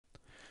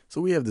So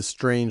we have this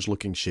strange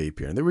looking shape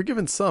here, and they were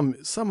given some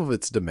of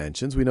its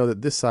dimensions. We know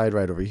that this side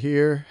right over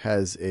here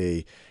has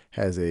a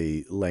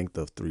length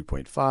of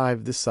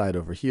 3.5. This side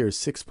over here is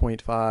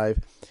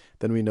 6.5.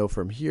 Then we know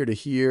from here to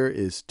here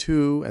is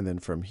 2, and then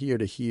from here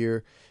to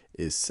here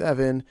is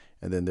 7,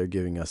 and then they're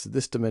giving us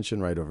this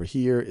dimension right over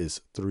here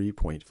is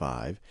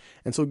 3.5.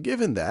 And so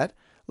given that,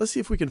 let's see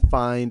if we can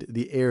find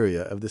the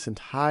area of this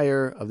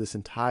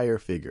entire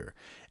figure.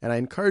 And I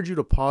encourage you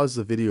to pause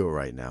the video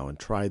right now and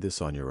try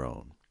this on your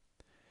own.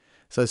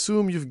 So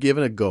assume you've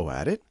given a go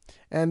at it,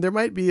 and there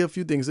might be a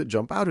few things that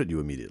jump out at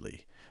you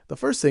immediately. The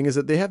first thing is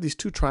that they have these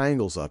two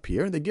triangles up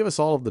here, and they give us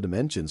all of the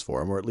dimensions for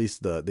them, or at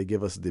least they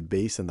give us the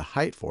base and the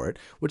height for it,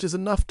 which is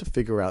enough to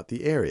figure out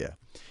the area.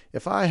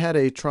 If I had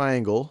a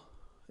triangle,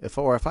 if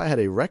I had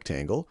a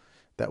rectangle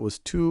that was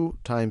 2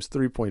 times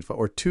 3.5,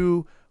 or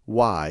 2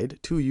 wide,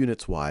 2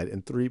 units wide,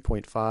 and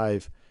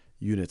 3.5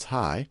 units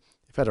high,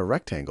 if I had a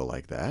rectangle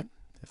like that,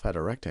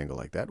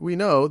 we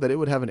know that it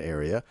would have an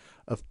area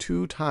of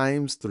 2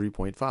 times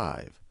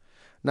 3.5.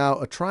 Now,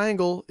 a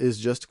triangle is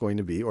just going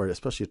to be, or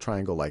especially a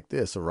triangle like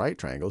this, a right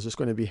triangle, is just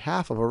going to be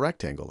half of a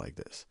rectangle like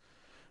this.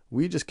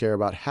 We just care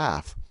about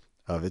half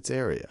of its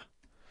area.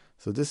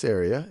 So this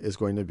area is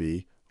going to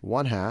be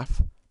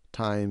 1/2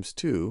 times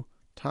 2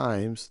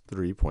 times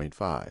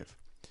 3.5.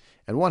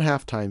 And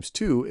 1/2 times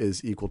 2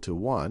 is equal to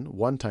 1.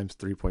 1 times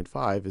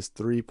 3.5 is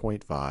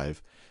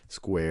 3.5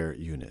 square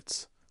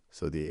units.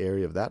 So the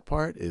area of that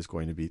part is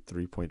going to be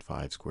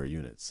 3.5 square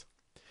units.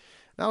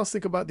 Now let's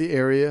think about the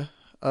area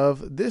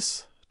of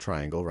this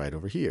triangle right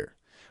over here.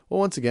 Well,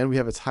 once again, we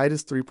have its height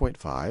is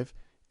 3.5,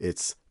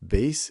 its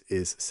base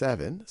is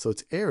 7, so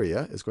its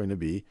area is going to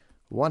be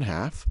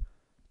 1/2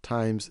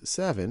 times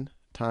 7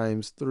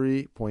 times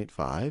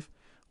 3.5.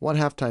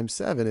 1/2 times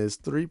 7 is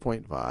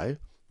 3.5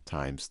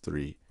 times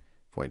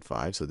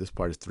 3.5. So this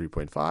part is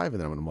 3.5,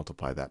 and then I'm going to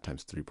multiply that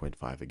times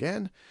 3.5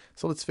 again.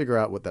 So let's figure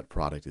out what that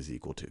product is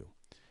equal to.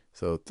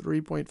 So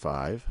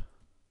 3.5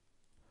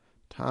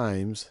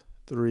 times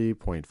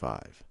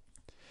 3.5.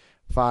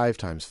 5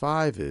 times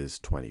 5 is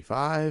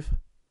 25.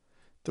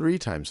 3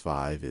 times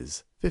 5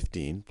 is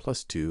 15,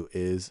 plus 2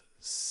 is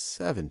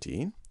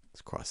 17.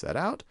 Let's cross that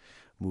out.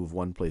 Move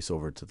one place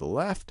over to the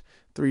left.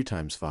 3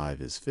 times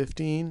 5 is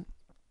 15.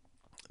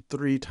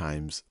 3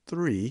 times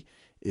 3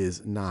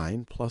 is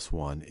 9, plus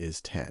 1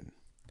 is 10.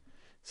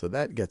 So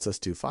that gets us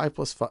to 5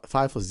 plus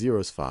 0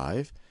 is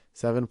 5.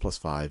 7 plus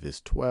 5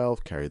 is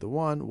 12, carry the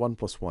 1. 1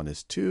 plus 1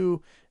 is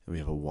 2, and we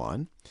have a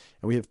 1.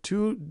 And we have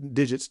 2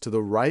 digits to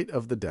the right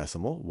of the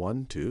decimal,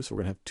 1, 2. So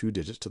we're going to have 2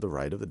 digits to the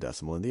right of the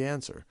decimal in the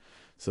answer.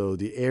 So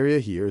the area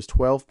here is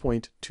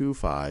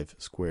 12.25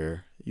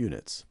 square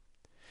units.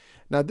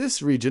 Now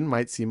this region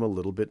might seem a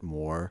little bit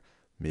more,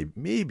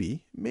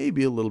 maybe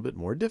a little bit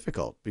more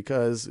difficult,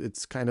 because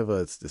it's kind of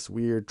it's this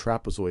weird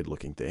trapezoid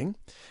looking thing.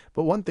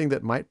 But one thing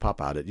that might pop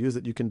out at you is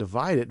that you can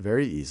divide it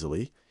very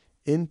easily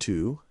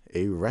into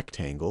a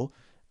rectangle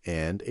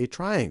and a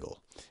triangle.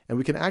 And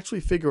we can actually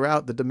figure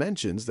out the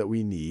dimensions that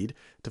we need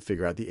to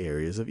figure out the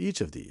areas of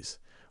each of these.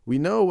 We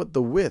know what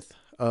the width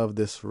of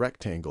this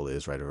rectangle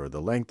is, right, or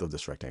the length of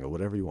this rectangle,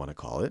 whatever you want to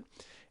call it.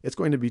 It's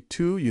going to be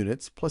 2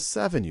 units plus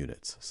 7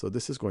 units. So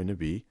this is going to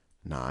be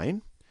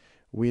 9.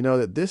 We know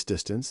that this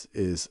distance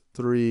is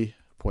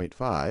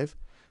 3.5.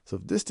 So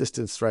if this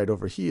distance right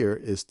over here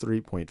is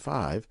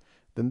 3.5,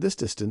 then this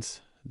distance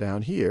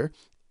down here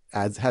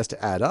has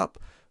to add up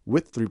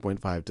with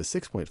 3.5 to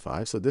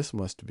 6.5, so this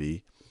must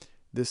be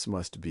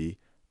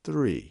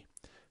 3.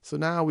 So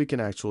now we can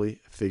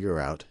actually figure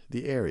out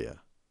the area.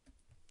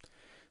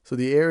 So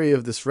the area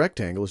of this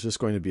rectangle is just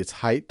going to be its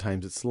height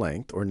times its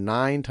length, or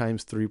 9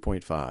 times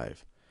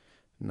 3.5.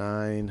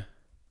 9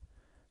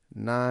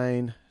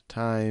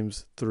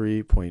 times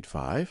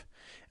 3.5.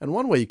 And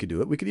one way you could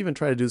do it, we could even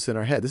try to do this in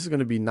our head. This is going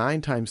to be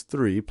 9 times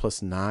 3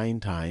 plus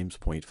 9 times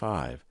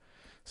 0.5.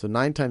 So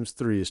 9 times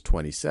 3 is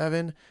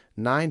 27.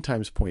 9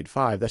 times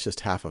 0.5, that's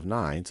just half of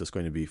 9, so it's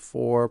going to be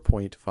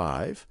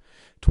 4.5.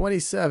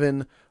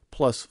 27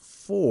 plus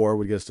 4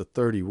 would get us to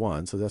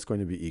 31, so that's going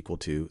to be equal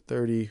to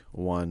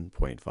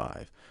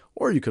 31.5.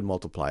 Or you could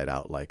multiply it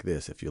out like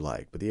this if you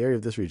like, but the area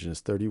of this region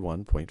is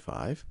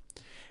 31.5.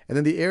 And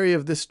then the area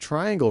of this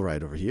triangle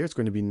right over here, it's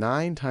going to be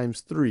 9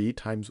 times 3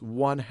 times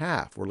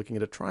 1/2. We're looking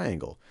at a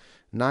triangle.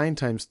 9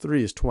 times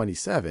 3 is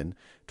 27.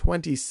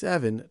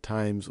 27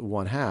 times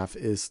 1/2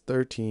 is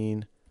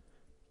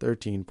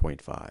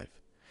 13.5.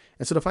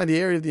 And so to find the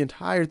area of the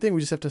entire thing,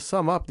 we just have to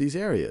sum up these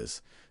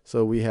areas.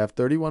 So we have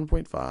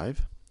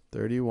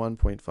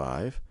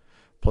 31.5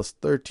 plus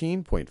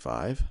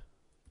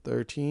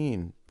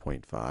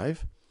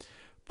 13.5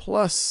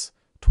 plus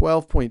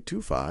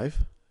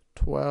 12.25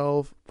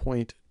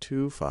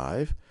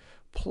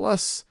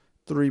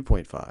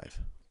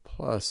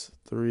 plus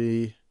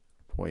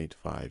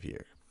 3.5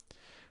 here.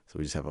 So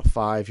we just have a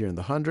 5 here in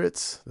the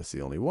hundredths. That's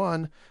the only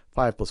one.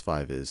 5 plus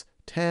 5 is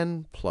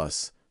 10,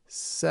 plus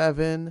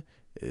 7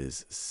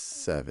 is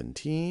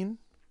 17.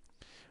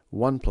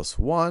 1 plus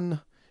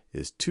 1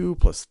 is 2,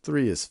 plus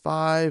 3 is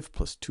 5,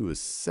 plus 2 is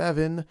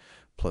 7,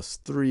 plus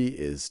 3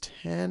 is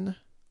 10.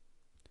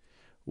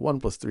 1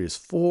 plus 3 is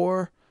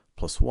 4,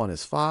 plus 1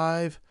 is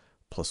 5,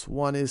 plus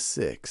 1 is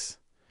 6.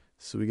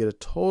 So we get a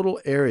total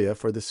area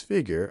for this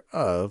figure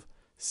of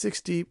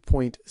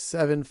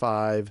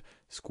 60.75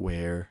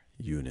 square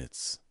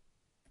units.